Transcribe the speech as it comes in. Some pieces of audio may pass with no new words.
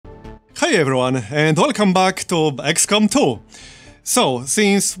Hi everyone, and welcome back to XCOM 2. So,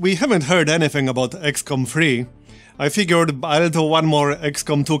 since we haven't heard anything about XCOM 3, I figured I'll do one more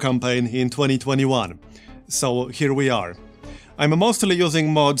XCOM 2 campaign in 2021. So here we are. I'm mostly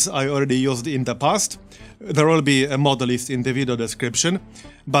using mods I already used in the past. There will be a mod list in the video description,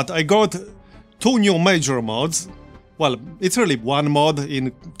 but I got two new major mods. Well, it's really one mod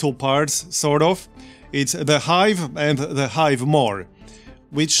in two parts, sort of. It's the Hive and the Hive More,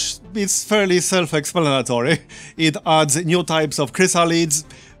 which is fairly self-explanatory. It adds new types of chrysalids,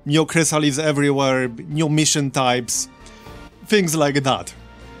 new chrysalids everywhere, new mission types, things like that.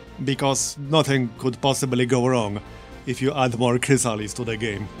 Because nothing could possibly go wrong if you add more chrysalids to the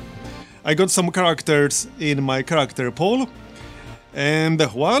game. I got some characters in my character pool, and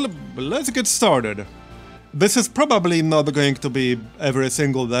well, let's get started. This is probably not going to be every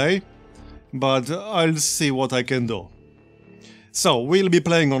single day, but I'll see what I can do. So, we'll be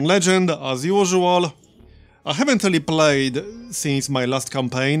playing on Legend, as usual. I haven't really played since my last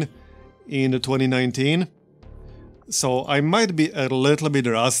campaign in 2019, so I might be a little bit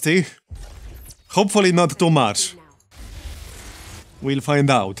rusty. Hopefully not too much. We'll find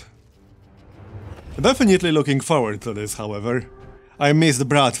out. Definitely looking forward to this, however. I missed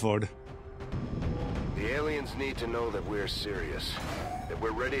Bradford. The aliens need to know that we're serious, that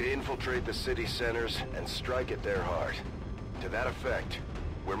we're ready to infiltrate the city centers and strike at their heart. To that effect,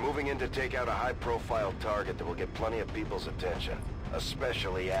 we're moving in to take out a high-profile target that will get plenty of people's attention,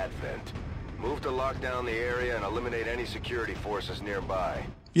 especially Advent. Move to lock down the area and eliminate any security forces nearby.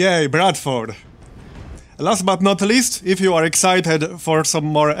 Yay, Bradford! Last but not least, if you are excited for some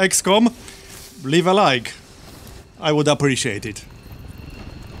more XCOM, leave a like. I would appreciate it.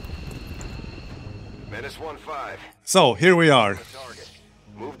 Menace 1-5. So, here we are.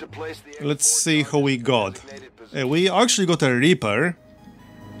 Move to place the Let's see who we got. We actually got a Reaper.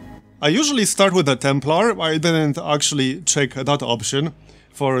 I usually start with a Templar. I didn't actually check that option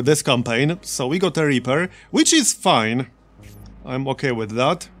for this campaign, so we got a Reaper, which is fine. I'm okay with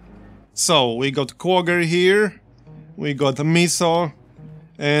that. So, we got Quagger here, we got Miso,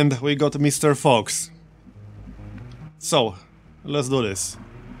 and we got Mr. Fox. So, let's do this.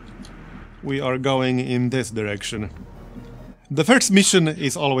 We are going in this direction. The first mission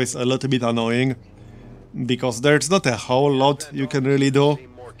is always a little bit annoying, because there's not a whole lot you can really do.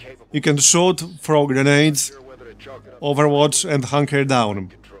 You can shoot, throw grenades, overwatch and hunker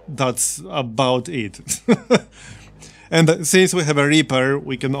down. That's about it. And since we have a Reaper,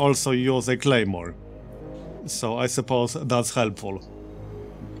 we can also use a Claymore. So I suppose that's helpful.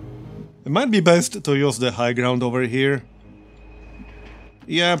 It might be best to use the high ground over here.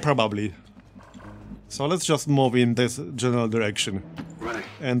 Yeah, probably. So let's just move in this general direction.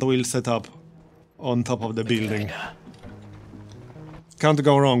 And we'll set up on top of the building. Can't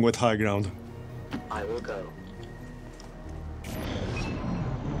go wrong with high ground. I will go.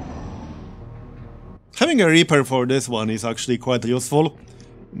 Having a Reaper for this one is actually quite useful,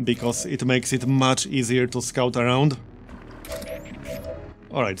 because it makes it much easier to scout around.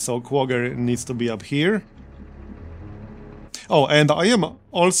 Alright, so Quagger needs to be up here. Oh, and I am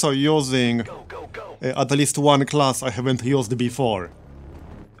also using at least one class I haven't used before,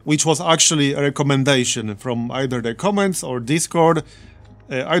 which was actually a recommendation from either the comments or Discord.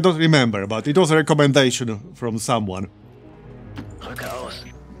 I don't remember, but it was a recommendation from someone.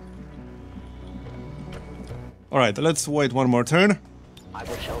 Alright, let's wait one more turn. I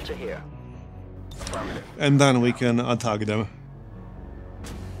will shelter here. And then we can attack them.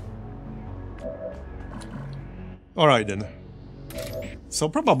 Alright then. So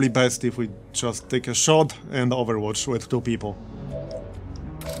probably best if we just take a shot and overwatch with two people.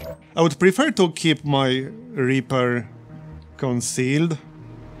 I would prefer to keep my Reaper concealed,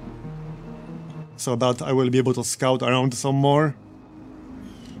 so that I will be able to scout around some more.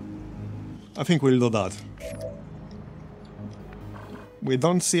 I think we'll do that. We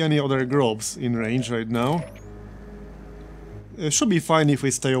don't see any other groups in range right now. It should be fine if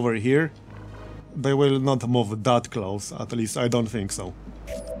we stay over here. They will not move that close, at least I don't think so.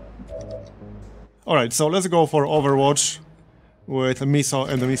 Alright, so let's go for Overwatch with Miso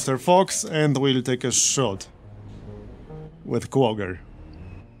and Mr. Fox, and we'll take a shot with Quagger.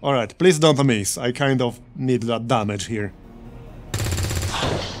 Alright, please don't miss, I kind of need that damage here.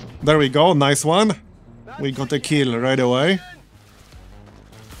 There we go, nice one. We got a kill right away.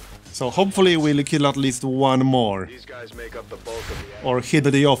 So hopefully we'll kill at least one more. Or hit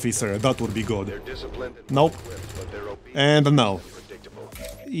the officer, that would be good. Nope. And no.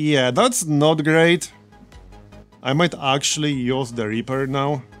 Yeah, that's not great. I might actually use the Reaper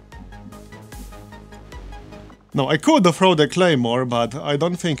now. Now, I could throw the claymore, but I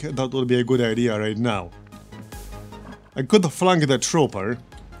don't think that would be a good idea right now. I could flank the trooper,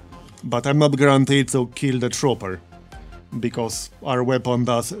 but I'm not guaranteed to kill the trooper, because our weapon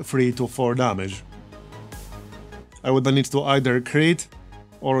does 3 to 4 damage. I would need to either crit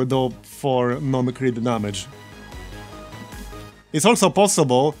or do 4 non-crit damage. It's also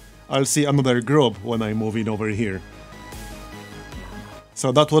possible I'll see another group when I move in over here.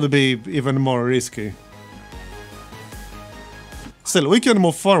 So that would be even more risky. Still, we can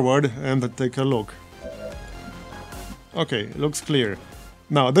move forward and take a look. Okay, looks clear.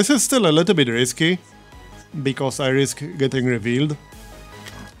 Now, this is still a little bit risky, because I risk getting revealed.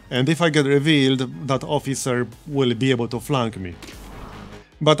 And if I get revealed, that officer will be able to flank me.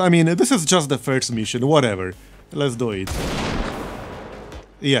 But I mean, this is just the first mission, whatever. Let's do it.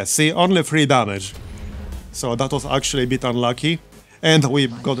 Yeah, see, only 3 damage. So that was actually a bit unlucky. And we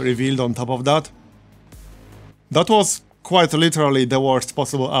got revealed on top of that. That was quite literally the worst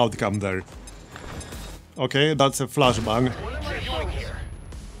possible outcome there. Okay, that's a flashbang.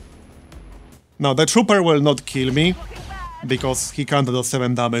 Now, the trooper will not kill me, because he can't do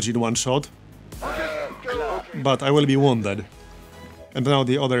 7 damage in one shot. But I will be wounded. And now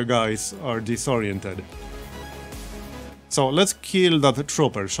the other guys are disoriented. So let's kill that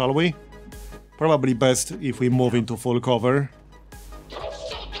trooper, shall we? Probably best if we move into full cover,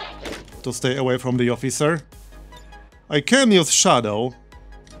 to stay away from the officer. I can use shadow,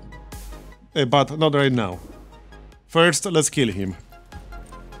 but not right now. First, let's kill him.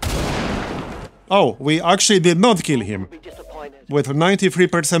 Oh, we actually did not kill him. With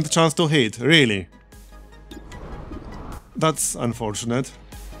 93% chance to hit, really. That's unfortunate.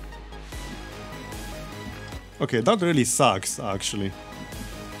 Okay, that really sucks, actually.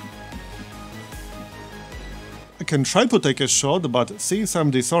 I can try to take a shot, but since I'm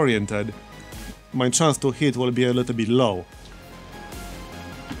disoriented, my chance to hit will be a little bit low.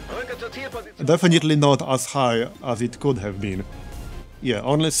 Definitely not as high as it could have been. Yeah,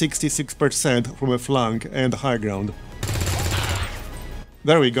 only 66% from a flank and high ground.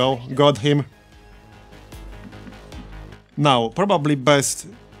 There we go, got him. Now, probably best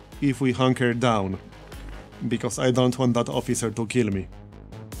if we hunker down, because I don't want that officer to kill me.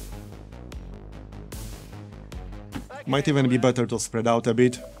 Might even be better to spread out a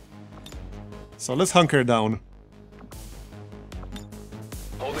bit. So let's hunker down.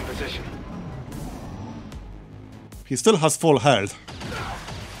 Holding position. He still has full health.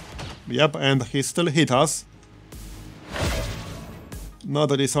 Yep, and he still hit us. Not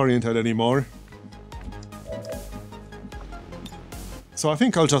disoriented anymore. So I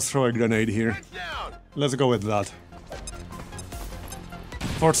think I'll just throw a grenade here. Let's go with that.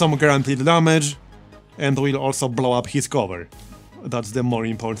 For some guaranteed damage, and we'll also blow up his cover. That's the more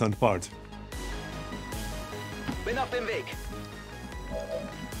important part. Bin auf dem Weg.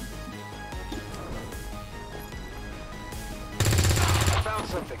 Found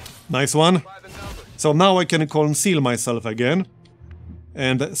something. Nice one. By the numbers. So now I can conceal myself again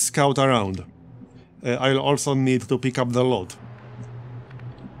and scout around. I'll also need to pick up the loot,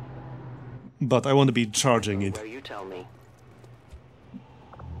 but I won't be charging it. Where you tell me.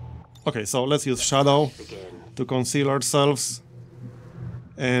 Okay, so let's use shadow Begin. to conceal ourselves,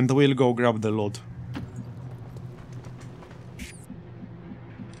 and we'll go grab the loot.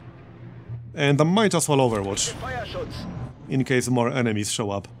 And I might as well overwatch, Feuerschutz. in case more enemies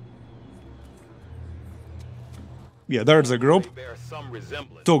show up. Yeah, there's a group. They bear some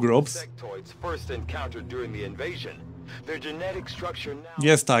resemblance 2 to groups. sectoids first encountered during the invasion. Their genetic structure now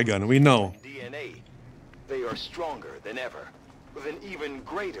Yes, Taigan, we know. DNA. They are stronger than ever, with an even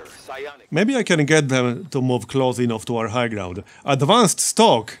greater psionic. Maybe I can get them to move close enough to our high ground. Advanced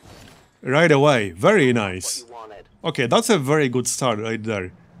stock! Right away, very nice. You wanted. Okay, that's a very good start right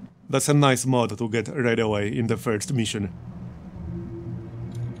there. That's a nice mod to get right away in the first mission.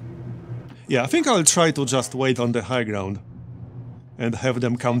 Yeah, I think I'll try to just wait on the high ground and have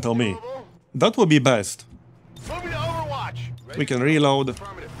them come to me. That would be best. Moving to Overwatch. We can reload.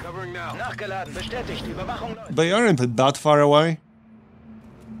 Affirmative. Covering now. Nachgeladen. Bestätigt. Überwachung läuft. They aren't that far away.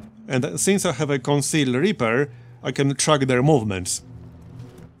 And since I have a concealed reaper, I can track their movements.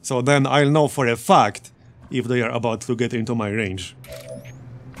 So then I'll know for a fact if they are about to get into my range.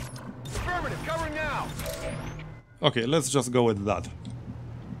 Affirmative. Covering now. Okay, let's just go with that.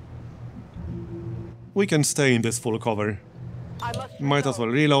 We can stay in this full cover. I must Might as well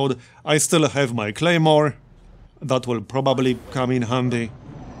reload. I still have my claymore. That will probably come in handy.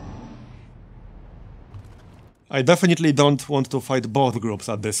 I definitely don't want to fight both groups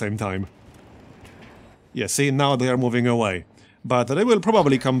at the same time. Yeah, see, now they are moving away. But they will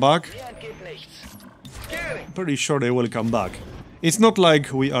probably come back. Hier entgeht nichts. Scanning. Pretty sure they will come back. It's not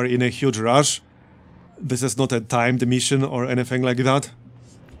like we are in a huge rush. This is not a timed mission or anything like that.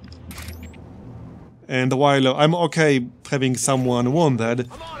 And while I'm okay having someone wounded,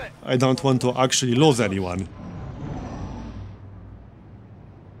 I don't want to actually lose anyone.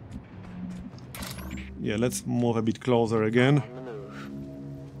 Yeah, let's move a bit closer again.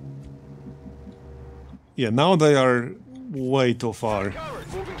 Yeah, now they are way too far.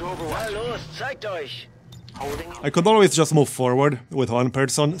 Na los, zeigt euch! I could always just move forward with one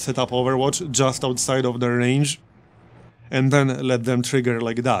person, set up Overwatch just outside of their range, and then let them trigger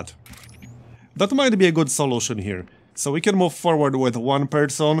like that. That might be a good solution here. So we can move forward with one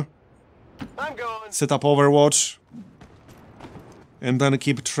person, I'm going. set up Overwatch, and then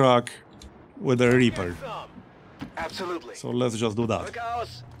keep track with the Reaper. Absolutely. So let's just do that. Rück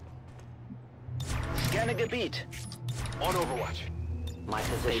aus! Scanne Gebiet. On Overwatch. My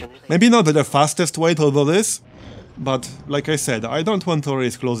position. Maybe not the fastest way to do this, but like I said, I don't want to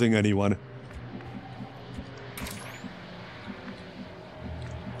risk losing anyone.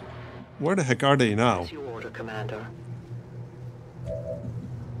 Where the heck are they now? Your order, Commander.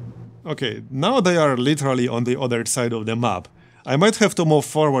 Okay, now they are literally on the other side of the map. I might have to move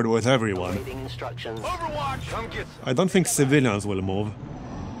forward with everyone. Waiting instructions. Overwatch. Come get some. I don't think civilians will move.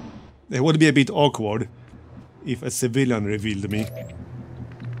 It would be a bit awkward if a civilian revealed me.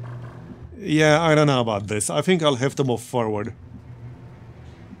 Yeah, I don't know about this. I think I'll have to move forward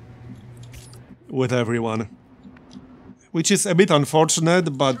with everyone. Which is a bit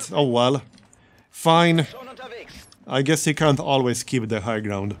unfortunate, but oh well. Fine. Schon unterwegs. I guess you can't always keep the high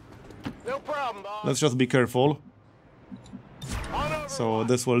ground. No problem, boss. Let's just be careful. On Overwatch. So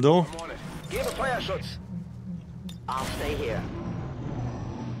this will do. I'm on it. Gebe Feuerschutz. I'll stay here.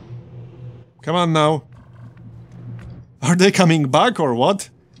 Come on now. Are they coming back or what?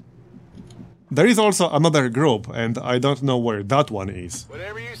 There is also another group, and I don't know where that one is.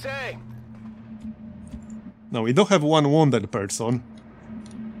 Whatever you say. Now, we do have one wounded person.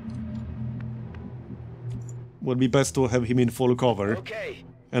 Would be best to have him in full cover, Okay.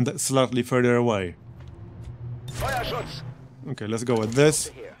 and slightly further away. Feuerschutz. Okay, let's go with this.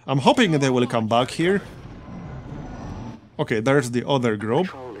 I'm hoping they will come back here. Okay, there's the other group.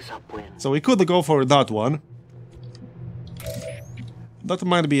 Control is upwind. So we could go for that one. That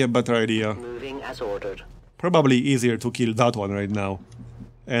might be a better idea. Moving as ordered. Probably easier to kill that one right now.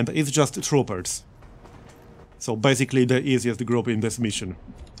 And it's just troopers. So basically the easiest group in this mission.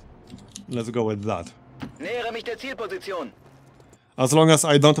 Let's go with that. Nähere mich der Zielposition. As long as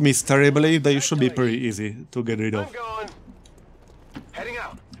I don't miss terribly, they should be pretty easy to get rid I'm of. going. Heading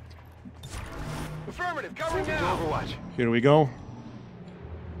out. Affirmative. Covering now. Overwatch. Here we go.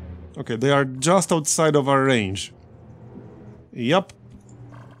 Okay, they are just outside of our range. Yup.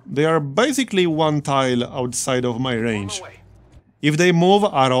 They are basically one tile outside of my range. Away. If they move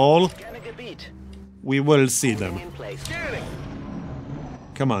at all, Scanne Gebiet. we will see them. In place. Scanning.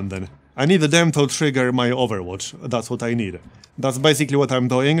 Come on then. I need them to trigger my Overwatch. That's what I need. That's basically what I'm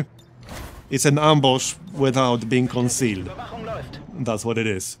doing. It's an ambush without being concealed. Überwachung läuft. That's what it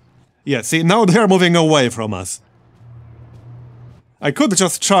is. Yeah, see, now they're moving away from us. I could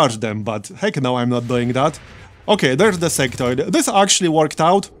just charge them, but heck no, I'm not doing that. Okay, there's the sectoid. This actually worked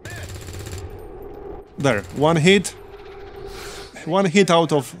out. There, one hit. One hit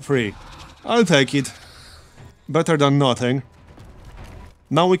out of 3. I'll take it. Better than nothing.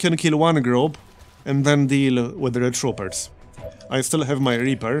 Now we can kill one group and then deal with the troopers. I still have my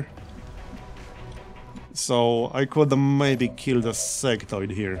Reaper. So I could maybe kill the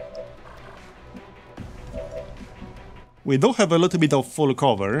sectoid here. We do have a little bit of full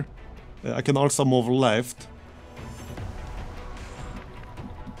cover. I can also move left.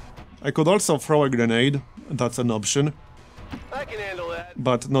 I could also throw a grenade. That's an option. I can handle that.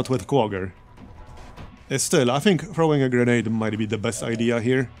 But not with Quagger. Still, I think throwing a grenade might be the best idea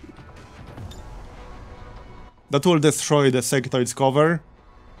here. That will destroy the sectoid's cover,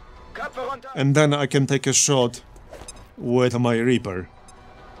 Köpfe runter. and then I can take a shot with my Reaper.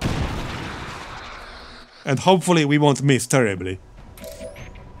 And hopefully we won't miss terribly.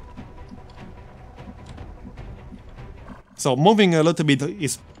 So moving a little bit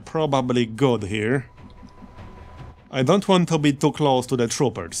is probably good here. I don't want to be too close to the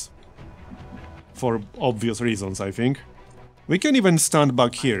troopers. For obvious reasons, I think. We can even stand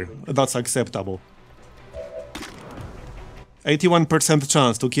back here. That's acceptable. 81%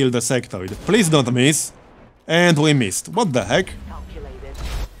 chance to kill the sectoid. Please don't miss. And we missed. What the heck? Calculated.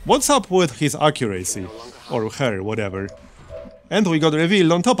 What's up with his accuracy? Or her, whatever. And we got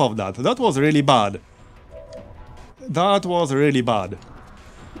revealed on top of that. That was really bad. That was really bad.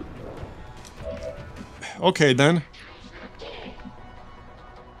 Okay then.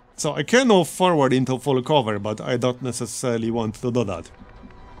 So I can move forward into full cover, but I don't necessarily want to do that.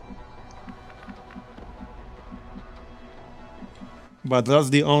 But that's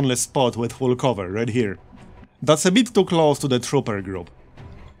the only spot with full cover, right here. That's a bit too close to the trooper group.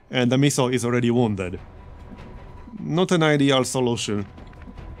 And the Miso is already wounded. Not an ideal solution.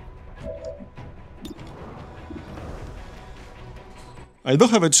 I do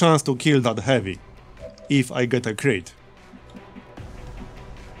have a chance to kill that heavy, if I get a crit.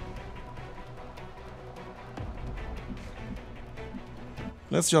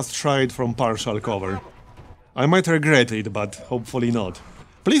 Let's just try it from partial cover. I might regret it, but hopefully not.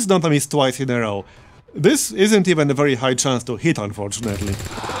 Please don't miss twice in a row. This isn't even a very high chance to hit, unfortunately.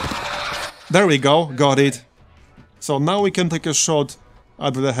 There we go, got it. So now we can take a shot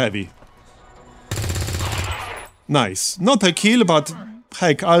at the heavy. Nice. Not a kill, but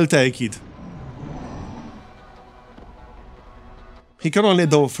heck, I'll take it. He can only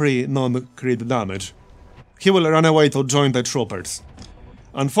do 3 non-crit damage. He will run away to join the troopers.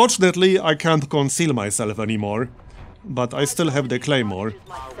 Unfortunately, I can't conceal myself anymore, but I still have the claymore.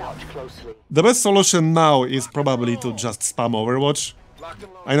 The best solution now is probably to just spam Overwatch.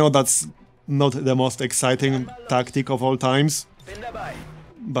 I know that's not the most exciting tactic of all times,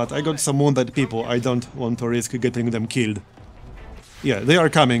 but I got some wounded people, I don't want to risk getting them killed. Yeah, they are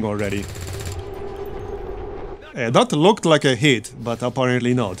coming already. That looked like a hit, but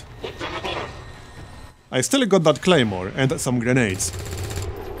apparently not. I still got that claymore and some grenades.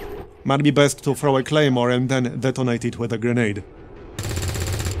 Might be best to throw a claymore and then detonate it with a grenade.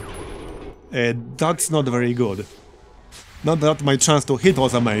 That's not very good. Not that my chance to hit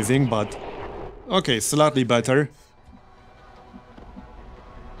was amazing, but... okay, slightly better.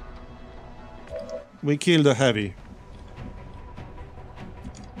 We killed the heavy.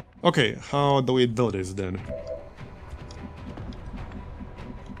 Okay, how do we do this then?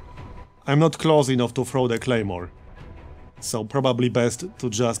 I'm not close enough to throw the claymore. So probably best to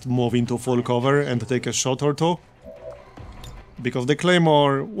just move into full cover and take a shot or two. Because the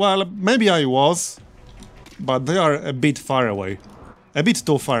claymore, well, maybe I was, but they are a bit far away. A bit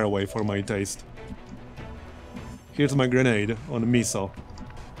too far away for my taste. Here's my grenade on Miso.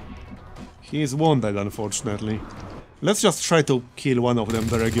 He is wounded, unfortunately. Let's just try to kill one of them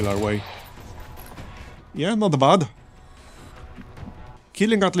the regular way. Yeah, not bad.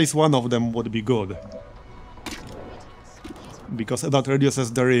 Killing at least one of them would be good. Because that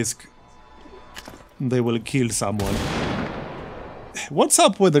reduces the risk they will kill someone. What's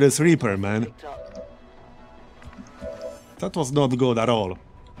up with this Reaper, man? That was not good at all.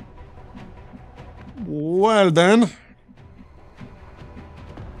 Well then.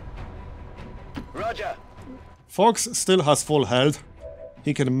 Roger. Fox still has full health.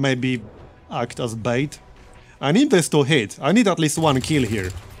 He can maybe act as bait. I need this to hit. I need at least one kill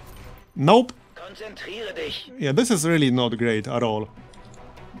here. Nope. Konzentriere dich. Yeah, this is really not great at all.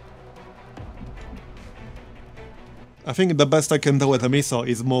 I think the best I can do with a Miso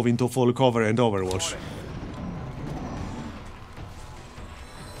is move into full cover and Overwatch.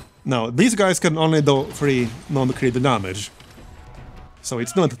 Now, these guys can only do 3 non-crit damage. So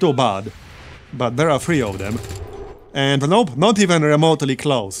it's not too bad. But there are 3 of them. And nope, not even remotely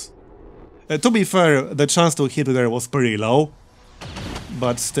close. To be fair, the chance to hit there was pretty low.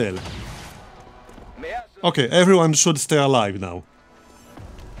 But still. Okay, everyone should stay alive now.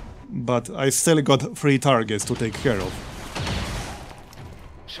 But I still got 3 targets to take care of.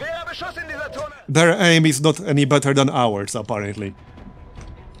 Their aim is not any better than ours, apparently.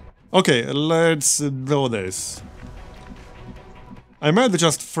 Okay, let's do this. I might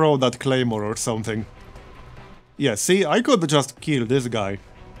just throw that claymore or something. Yeah, see, I could just kill this guy.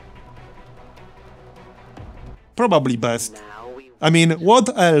 Probably best. I mean, what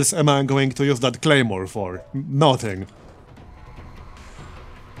else am I going to use that claymore for? Nothing.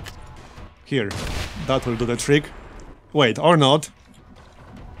 Here, that will do the trick. Wait, or not.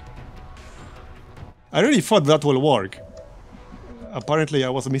 I really thought that will work. Apparently I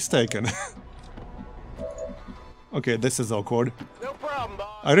was mistaken. Okay, this is awkward. No problem,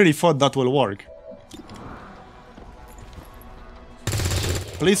 boss. I really thought that will work.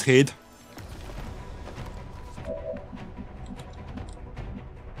 Please hit.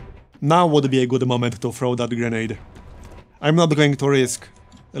 Now would be a good moment to throw that grenade. I'm not going to risk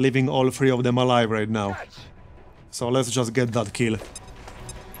leaving all 3 of them alive right now. So let's just get that kill.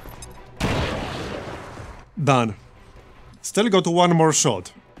 Done. Still got 1 more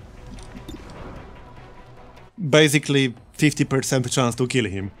shot. Basically 50% chance to kill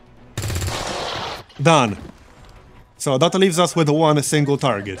him. Done. So that leaves us with 1 single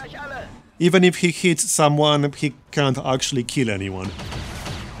target. Even if he hits someone, he can't actually kill anyone.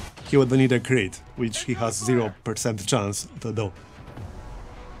 He would need a crit, which he has 0% chance to do.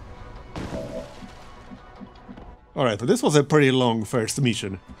 Alright, this was a pretty long first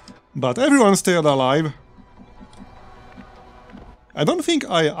mission. But everyone stayed alive. I don't think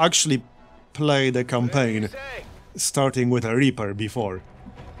I actually played a campaign starting with a Reaper before.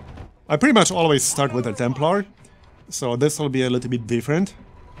 I pretty much always start with a Templar, so this will be a little bit different.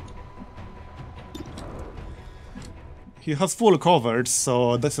 He has full coverage,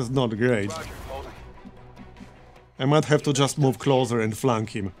 so this is not great. I might have to just move closer and flank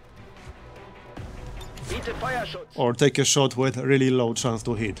him. Or take a shot with a really low chance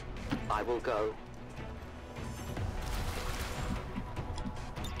to hit. I will go.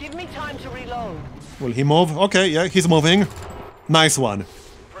 Give me time to reload. Will he move? Okay, yeah, he's moving. Nice one.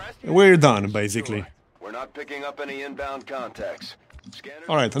 We're done, basically. We're not picking up any inbound contacts.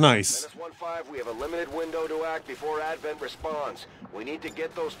 Alright, nice. -15, we have a limited window to act before Advent responds. We need to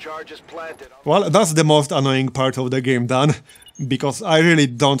get those charges planted. Well, that's the most annoying part of the game done, because I really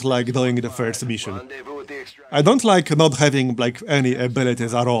don't like doing the first mission. I don't like not having, like, any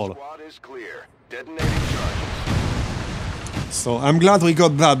abilities at all. So I'm glad we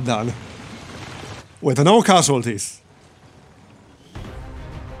got that done. With no casualties.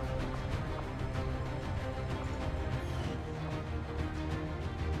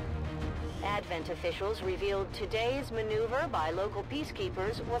 Advent officials revealed today's maneuver by local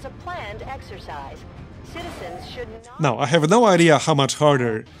peacekeepers was a planned exercise. Citizens should not... Now, I have no idea how much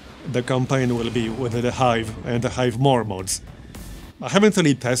harder the campaign will be with the Hive and the Hive More mods. I haven't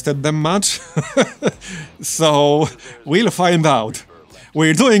really tested them much, so we'll find out.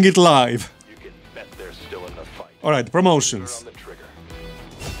 We're doing it live. Alright, promotions.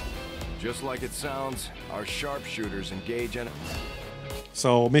 Just like it sounds, our sharpshooters engage in...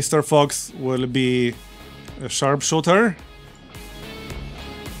 So, Mr. Fox will be a sharpshooter.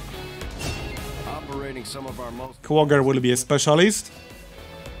 Operating some of our most... Quagger will be a specialist.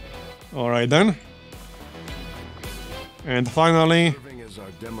 Alright then. And finally, as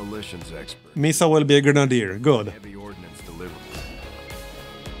our demolitions expert. Misa will be a grenadier. Good. Heavy ordnance delivery.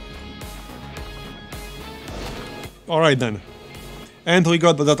 Alright then. And we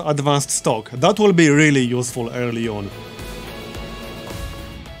got that advanced stock. That will be really useful early on.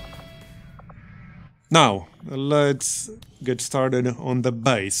 Now, let's get started on the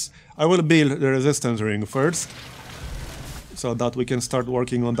base. I will build the resistance ring first, so that we can start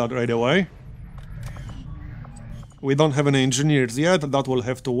working on that right away. We don't have any engineers yet, that will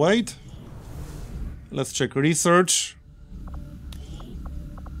have to wait. Let's check research.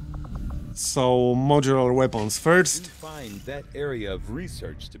 So, modular weapons first. Find that area of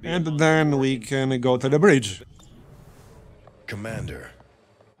research to be And then we can go to the bridge. Commander.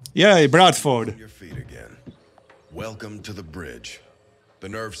 Yay, Bradford! On your feet again. Welcome to the bridge, the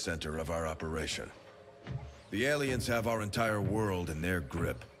nerve center of our operation. The aliens have our entire world in their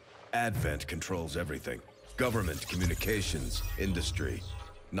grip. Advent controls everything. Government, communications, industry.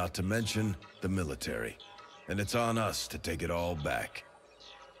 Not to mention the military. And it's on us to take it all back.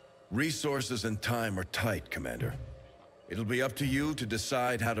 Resources and time are tight, Commander. It'll be up to you to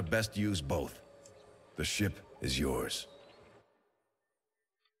decide how to best use both. The ship is yours.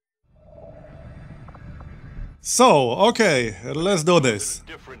 So, okay, let's do this.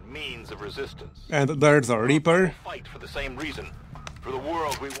 Different means of resistance. And there's our Reaper. Fight for the same reason. For the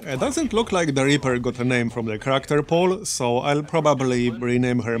world we will... It doesn't look like the Reaper got a name from the character pool, so I'll probably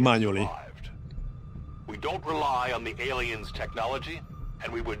rename her manually. We don't rely on the aliens' technology,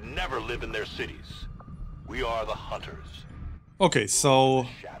 and we would never live in their cities. We are the hunters. Okay, so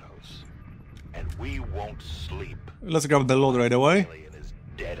Shadows. And we won't sleep. let's grab the load right away. Alien is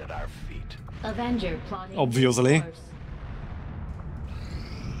dead at our feet. Avenger plotting. Obviously.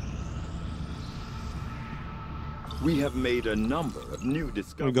 We have made a number of new We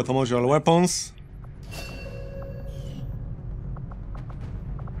discoveries. got modular weapons.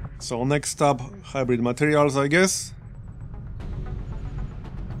 So next up, hybrid materials, I guess.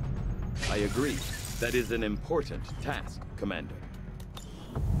 I agree. That is an important task, Commander.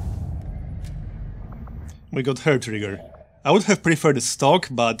 We got hair trigger. I would have preferred stock,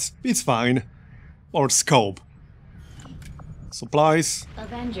 but it's fine. Or scope. Supplies.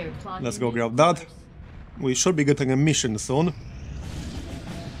 Avenger plotting. Let's go grab that. We should be getting a mission soon.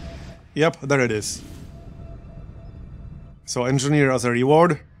 Yep, there it is. So engineer as a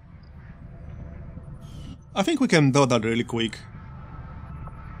reward. I think we can do that really quick.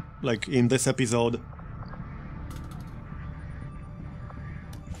 Like in this episode.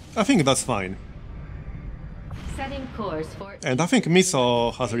 I think that's fine. Setting course for... And I think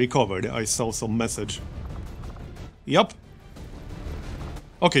Miso has recovered. I saw some message. Yup.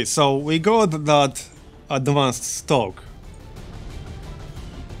 Okay, so we got that advanced stock.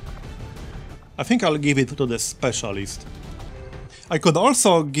 I think I'll give it to the specialist. I could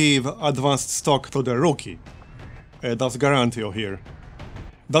also give advanced stock to the rookie. That's Garantio here.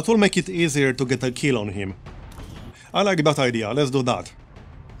 That will make it easier to get a kill on him. I like that idea, let's do that.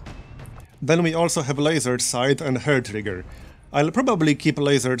 Then we also have lasered sight and hair trigger. I'll probably keep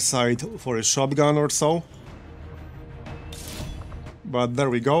lasered sight for a shotgun or so. But there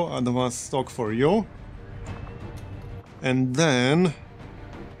we go, advanced stock for you. And then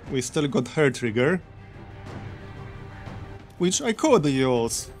we still got hair trigger, which I could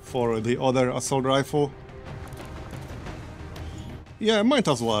use for the other assault rifle. Yeah, might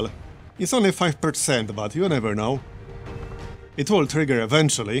as well. It's only 5%, but you never know. It will trigger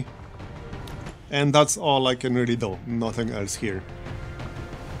eventually. And that's all I can really do, nothing else here.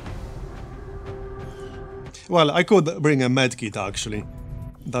 Well, I could bring a medkit actually.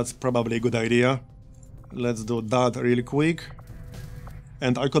 That's probably a good idea. Let's do that real quick.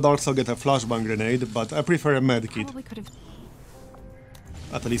 And I could also get a flashbang grenade, but I prefer a medkit.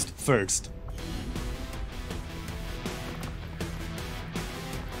 At least first.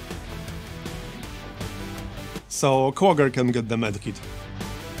 So Quagger can get the medkit.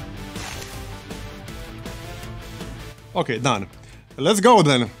 Okay, done. Let's go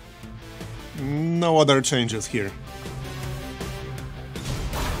then. No other changes here.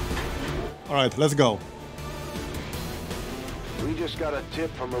 Alright, let's go. We just got a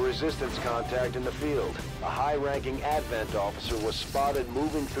tip from a resistance contact in the field. A high-ranking Advent officer was spotted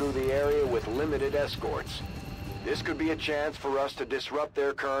moving through the area with limited escorts. This could be a chance for us to disrupt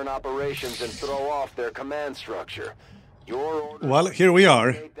their current operations and throw off their command structure. Your order. Well, here we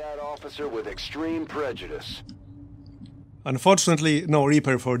are. That officer with extreme prejudice. Unfortunately, no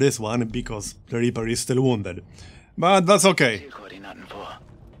Reaper for this one, because the Reaper is still wounded. But that's okay.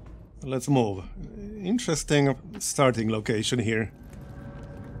 Let's move. Interesting starting location here.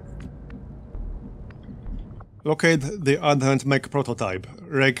 Locate the Advent mech prototype.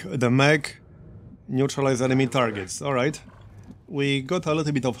 Wreck the mech. Neutralize enemy targets. Alright. We got a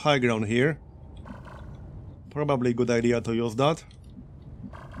little bit of high ground here. Probably a good idea to use that.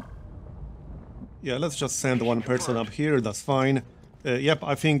 Yeah, let's just send one person up here, that's fine. Yep,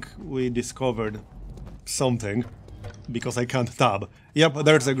 I think we discovered something. Because I can't tab. Yep,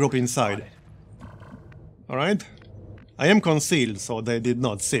 there's a group inside. Alright. I am concealed, so they did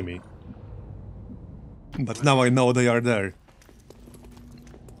not see me. But now I know they are there.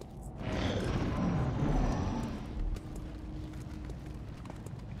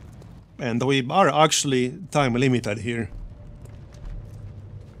 And we are actually time limited here.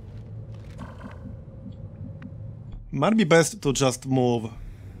 Might be best to just move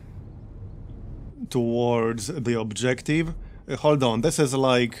towards the objective. Hold on, this is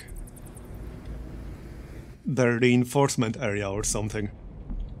like the reinforcement area or something.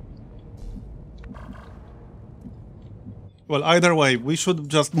 Well, either way, we should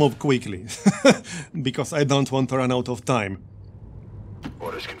just move quickly, because I don't want to run out of time.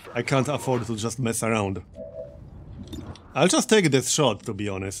 I can't afford to just mess around. I'll just take this shot, to be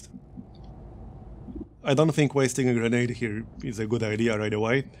honest. I don't think wasting a grenade here is a good idea right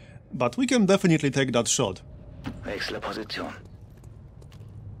away, but we can definitely take that shot. Wechsle Position.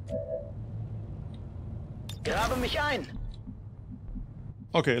 Grabe mich ein.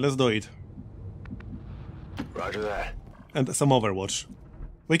 Okay, let's do it. Roger that. And some Overwatch.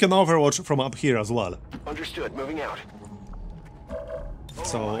 We can Overwatch from up here as well. Understood. Moving out.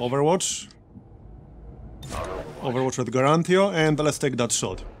 So, Overwatch. Overwatch with Garantio, and let's take that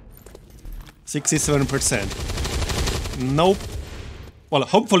shot. 67%. Nope. Well,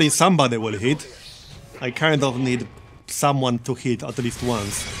 hopefully somebody will hit. I kind of need someone to hit at least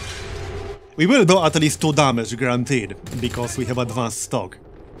once. We will do at least 2 damage, guaranteed, because we have advanced stock.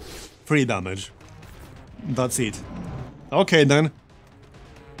 3 damage. That's it. Okay then.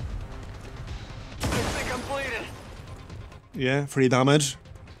 Yeah, 3 damage.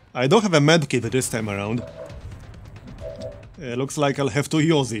 I don't have a medkit this time around. Looks like I'll have to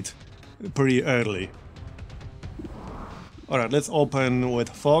use it pretty early. Alright, let's open with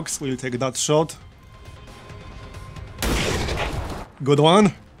Fox. We'll take that shot. Good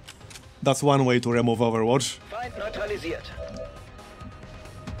one. That's one way to remove Overwatch.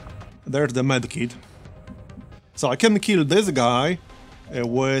 There's the medkit. So I can kill this guy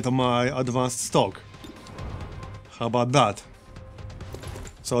with my advanced stock. How about that?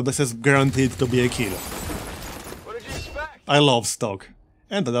 So this is guaranteed to be a kill. I love stock.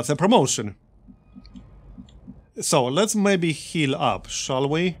 And that's a promotion. So, let's maybe heal up, shall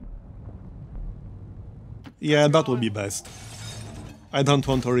we? Yeah, that would be best. I don't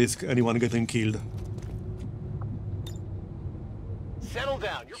want to risk anyone getting killed. Settle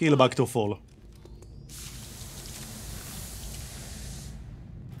down. Heal back to full.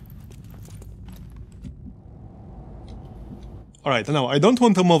 Alright, now I don't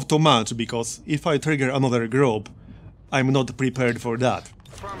want to move too much, because if I trigger another group, I'm not prepared for that.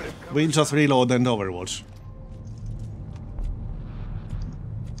 We'll just reload and overwatch.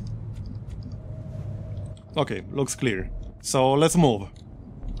 Okay, looks clear. So let's move.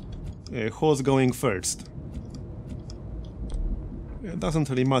 Who's going first? It doesn't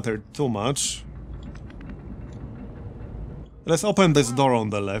really matter too much. Let's open this door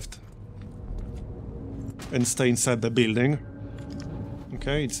on the left. And stay inside the building.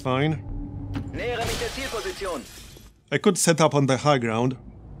 Okay, it's fine. I could set up on the high ground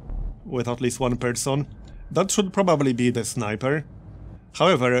with at least one person. That should probably be the sniper.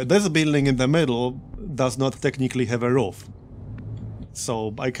 However, this building in the middle does not technically have a roof.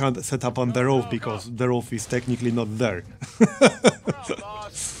 So I can't set up on the roof because the roof is technically not there.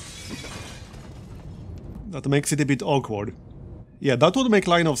 That makes it a bit awkward. Yeah, that would make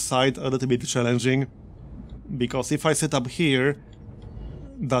line of sight a little bit challenging. Because if I set up here,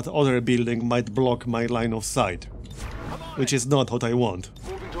 that other building might block my line of sight. Which is not what I want.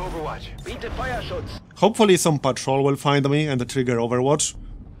 Moving to Overwatch. Hopefully some patrol will find me and trigger Overwatch.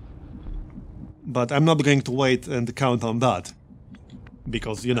 But I'm not going to wait and count on that.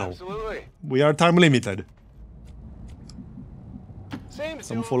 Because, you know, Absolutely. we are time limited. Same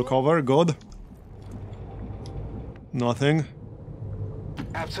Some full cover, good. Nothing.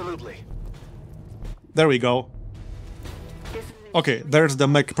 Absolutely. There we go. Okay, there's the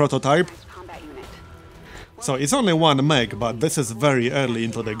mech prototype. So it's only one mech, but this is very early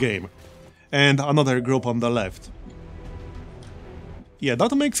into the game. And another group on the left. Yeah,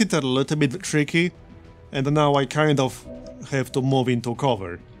 that makes it a little bit tricky. And now I kind of have to move into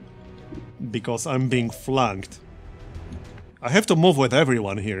cover. Because I'm being flanked. I have to move with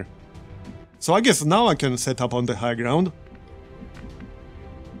everyone here. So I guess now I can set up on the high ground.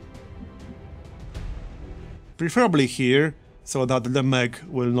 Preferably here, so that the mech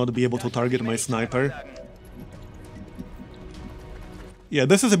will not be able to target my sniper. Yeah,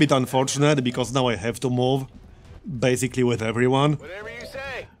 this is a bit unfortunate, because now I have to move, basically with everyone. Whatever you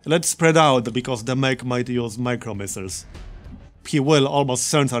say. Let's spread out, because the mech might use micro missiles. He will almost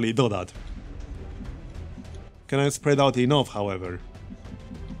certainly do that. Can I spread out enough, however?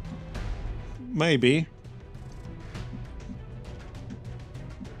 Maybe.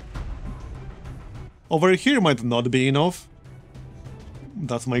 Over here might not be enough.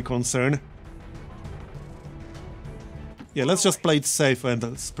 That's my concern. Yeah, let's just play it safe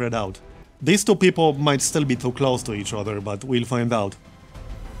and spread out. These two people might still be too close to each other, but we'll find out.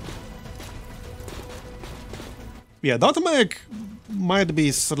 Yeah, that mech might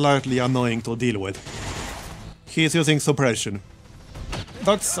be slightly annoying to deal with. He's using suppression.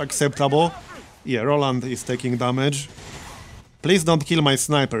 That's acceptable. Yeah, Roland is taking damage. Please don't kill my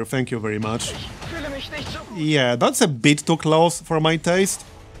sniper, thank you very much. Yeah, that's a bit too close for my taste.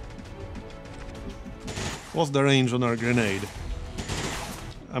 What's the range on our grenade?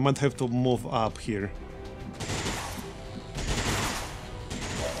 I might have to move up here.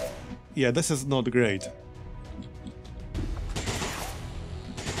 Yeah, this is not great.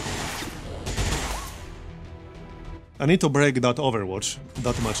 I need to break that Overwatch,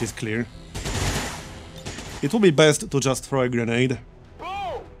 that much is clear. It would be best to just throw a grenade,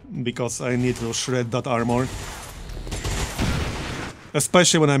 because I need to shred that armor.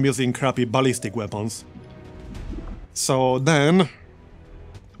 Especially when I'm using crappy ballistic weapons. So then...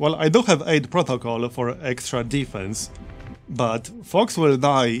 Well, I do have 8 protocol for extra defense, but Fox will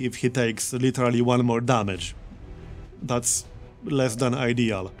die if he takes literally 1 more damage. That's less than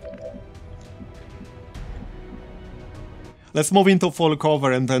ideal. Let's move into full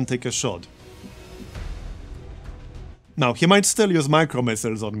cover and then take a shot. Now, he might still use micro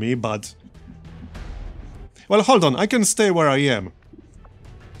missiles on me, but... Well, hold on, I can stay where I am.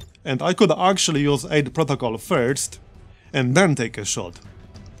 And I could actually use 8 protocol first, and then take a shot.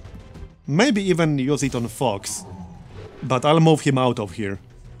 Maybe even use it on Fox. But I'll move him out of here.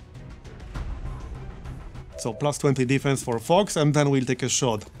 So plus 20 defense for Fox, and then we'll take a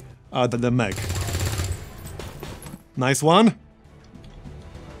shot at the mech. Nice one.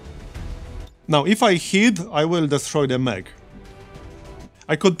 Now, if I hit, I will destroy the mech.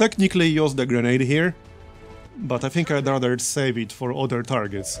 I could technically use the grenade here, but I think I'd rather save it for other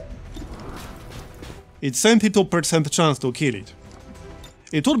targets. It's 72% chance to kill it.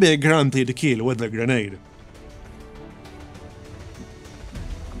 It would be a guaranteed kill with the grenade.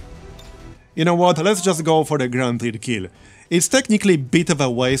 You know what, let's just go for the guaranteed kill. It's technically a bit of a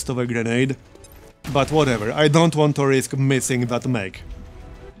waste of a grenade, but whatever, I don't want to risk missing that mech.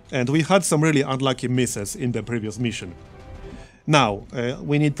 And we had some really unlucky misses in the previous mission. Now,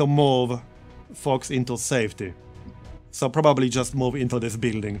 we need to move Fox into safety. So probably just move into this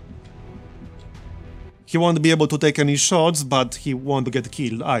building. He won't be able to take any shots, but he won't get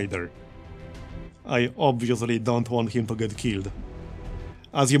killed either. I obviously don't want him to get killed.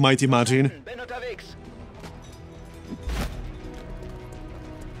 As you might imagine.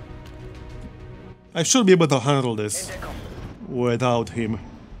 I should be able to handle this without him.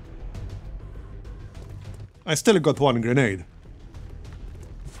 I still got one grenade.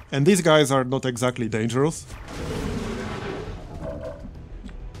 And these guys are not exactly dangerous.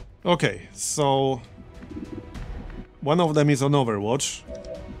 Okay, so... one of them is on Overwatch.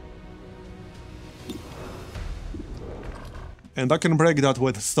 And I can break that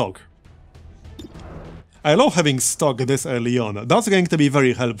with stock. I love having stock this early on. That's going to be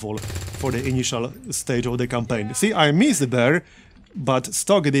very helpful for the initial stage of the campaign. See, I missed there, but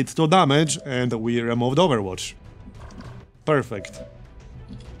stock did 2 damage and we removed Overwatch. Perfect.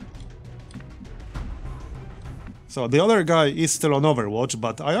 So the other guy is still on Overwatch,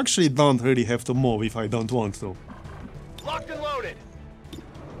 but I actually don't really have to move if I don't want to. Locked and loaded.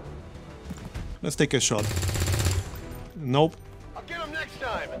 Let's take a shot. Nope. I'll get him next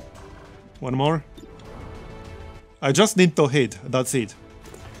time. One more. I just need to hit, that's it.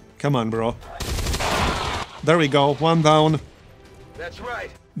 Come on, bro. There we go, 1 down. That's right.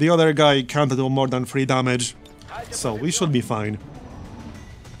 The other guy can't do more than 3 damage, so we should be fine.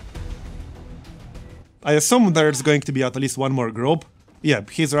 I assume there's going to be at least one more group. Yep,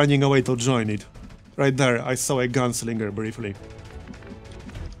 he's running away to join it. Right there, I saw a gunslinger briefly.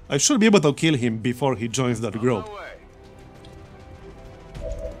 I should be able to kill him before he joins that group.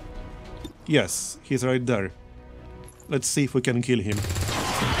 Yes, he's right there. Let's see if we can kill him.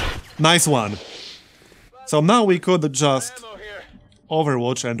 Nice one! So now we could just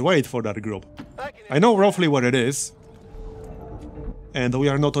Overwatch and wait for that group. I know roughly where it is. And we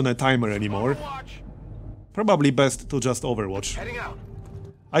are not on a timer anymore. Probably best to just Overwatch.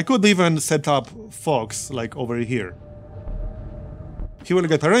 I could even set up Fox, like over here. He will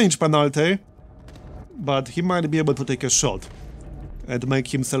get a range penalty, but he might be able to take a shot and make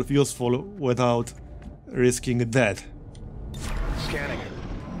himself useful without risking death. Scanning.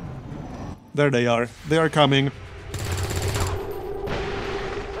 There they are. They are coming.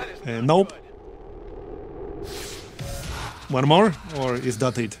 Nope. One more? Or is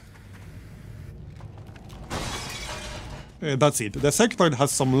that it? That's it. The sectoid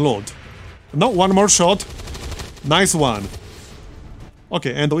has some loot. No, one more shot. Nice one.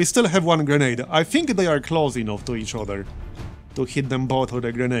 Okay, and we still have one grenade. I think they are close enough to each other to hit them both with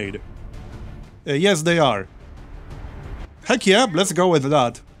a grenade. Yes, they are. Heck yeah, let's go with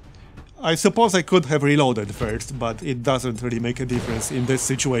that. I suppose I could have reloaded first, but it doesn't really make a difference in this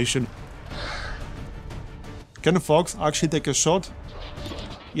situation. Can Fox actually take a shot?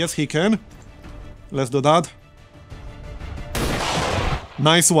 Yes, he can. Let's do that.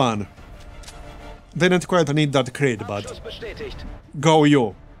 Nice one. Didn't quite need that crit, but... go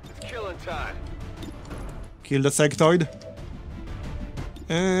you. Kill the sectoid.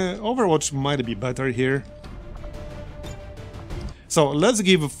 Overwatch might be better here. So let's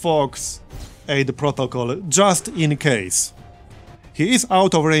give Fox aid protocol just in case. He is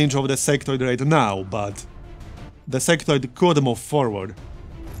out of range of the sectoid right now, but the sectoid could move forward.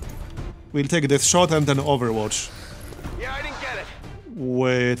 We'll take this shot and then Overwatch. Yeah, I didn't get it.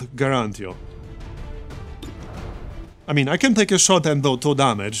 With Garantio. I mean, I can take a shot and do 2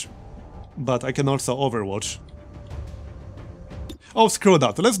 damage, but I can also Overwatch. Oh, screw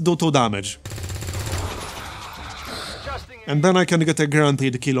that, let's do 2 damage. And then I can get a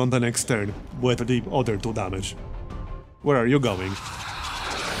guaranteed kill on the next turn with the other 2 damage. Where are you going?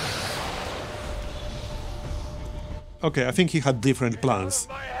 Okay, I think he had different plans.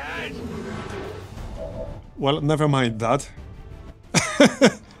 Well, never mind that.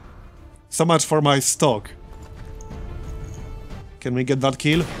 So much for my stock. Can we get that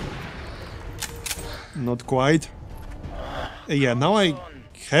kill? Not quite. Yeah, now I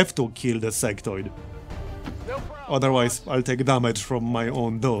have to kill the sectoid. Otherwise, I'll take damage from my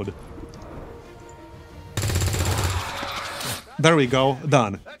own dude. There we go,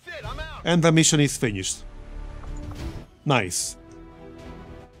 done. And the mission is finished. Nice.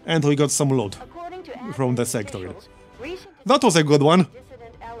 And we got some loot from the sectoid. That was a good one.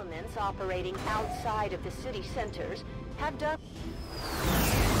 Dissident elements operating outside of the city centers have done...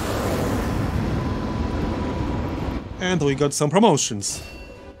 And we got some promotions.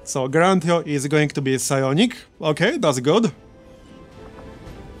 So Garantio is going to be psionic. Okay, that's good.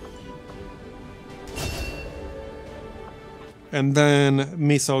 And then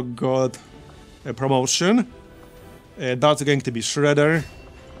Miso got a promotion. That's going to be Shredder.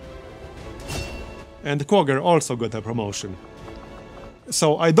 And Quagger also got a promotion.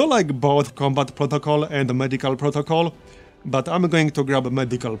 So I do like both Combat Protocol and Medical Protocol, but I'm going to grab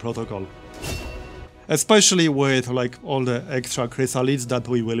Medical Protocol. Especially with like all the extra chrysalids that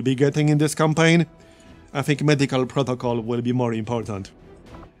we will be getting in this campaign, I think Medical Protocol will be more important.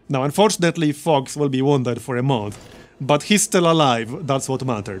 Now unfortunately Fox will be wounded for a month, but he's still alive, that's what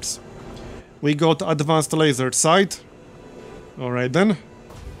matters. We got Advanced Laser Sight. Alright then.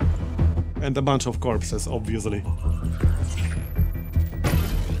 And a bunch of corpses, obviously.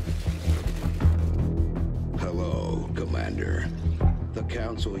 Hello, Commander. The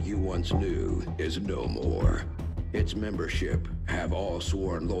council you once knew is no more. Its membership have all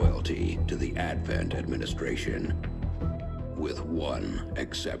sworn loyalty to the Advent administration. With one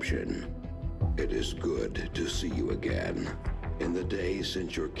exception. It is good to see you again. In the days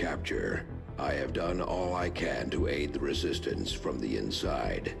since your capture, I have done all I can to aid the resistance from the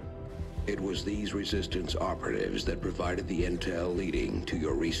inside. It was these resistance operatives that provided the intel leading to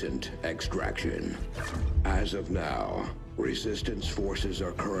your recent extraction. As of now, resistance forces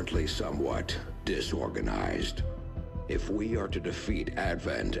are currently somewhat disorganized. If we are to defeat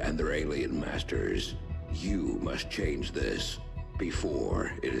Advent and their alien masters, you must change this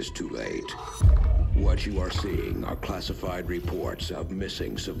before it is too late. What you are seeing are classified reports of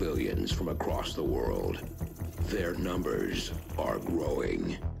missing civilians from across the world. Their numbers are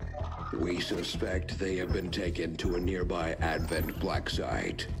growing. We suspect they have been taken to a nearby Advent black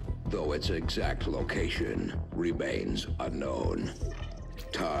site, though its exact location remains unknown.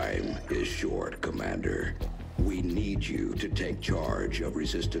 Time is short, Commander. We need you to take charge of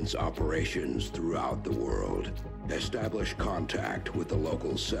resistance operations throughout the world. Establish contact with the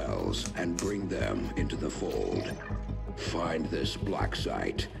local cells and bring them into the fold. Find this black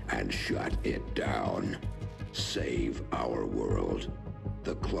site and shut it down. Save our world.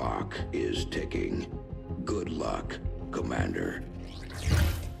 The clock is ticking. Good luck, Commander.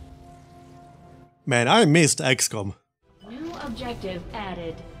 Man, I missed XCOM. New objective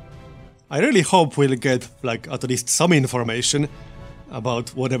added. I really hope we'll get, like, at least some information about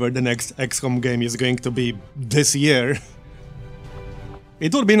whatever the next XCOM game is going to be this year.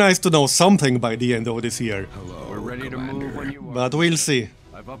 It would be nice to know something by the end of this year. Hello, We're ready to move when you are. But we'll see.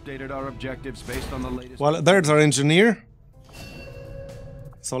 I've updated our objectives based on the latest. Well, there's our engineer.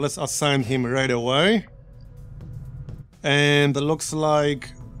 So let's assign him right away. And looks like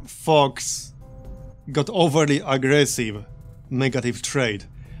Fox got overly aggressive. Negative trait.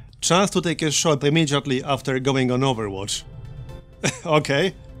 Chance to take a shot immediately after going on Overwatch.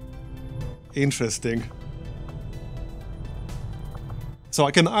 Okay. Interesting. So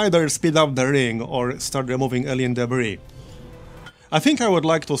I can either speed up the ring or start removing alien debris. I think I would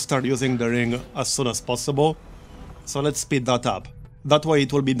like to start using the ring as soon as possible. So let's speed that up. That way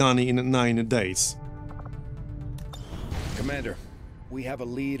it will be done in 9 days. Commander, we have a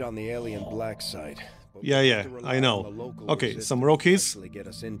lead on the alien black site. Yeah, I know. Okay, some rookies. Get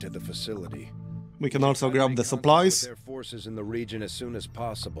us into the facility. We can also grab the supplies. Their forces in the region as soon as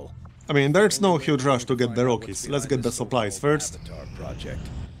possible. I mean, there's no huge rush to get the rookies. Let's get the supplies first. Project.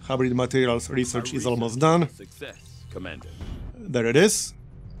 Hybrid materials research is almost done. Success, Commander. There it is.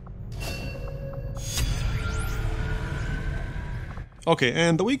 Okay,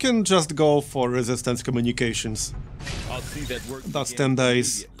 and we can just go for resistance communications. I'll see that work. That's 10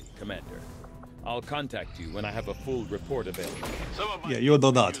 days. Commander. I'll contact you when I have a full report available. Yeah, you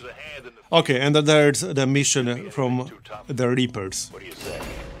do that. Okay, and there's the mission from the Reapers. What do you say?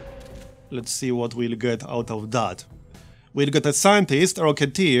 Let's see what we'll get out of that. We'll get a scientist, a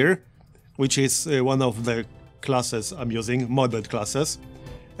rocketeer, which is one of the classes I'm using, modeled classes,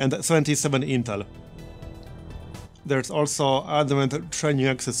 and 77 intel. There's also Advent training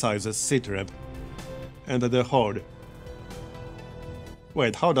exercises, SITREP, and the Horde.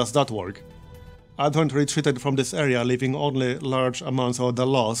 Wait, how does that work? Advent retreated from this area, leaving only large amounts of the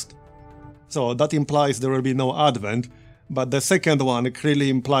lost. So that implies there will be no Advent, but the second one clearly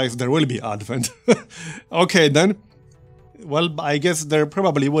implies there will be Advent. Okay then. Well, I guess there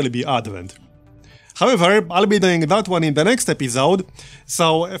probably will be Advent. However, I'll be doing that one in the next episode,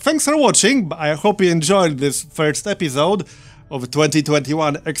 so thanks for watching. I hope you enjoyed this first episode of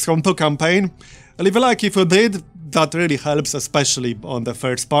 2021 XCOM 2 campaign. Leave a like if you did, that really helps, especially on the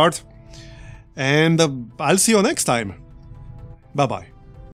first part. And I'll see you next time. Bye bye.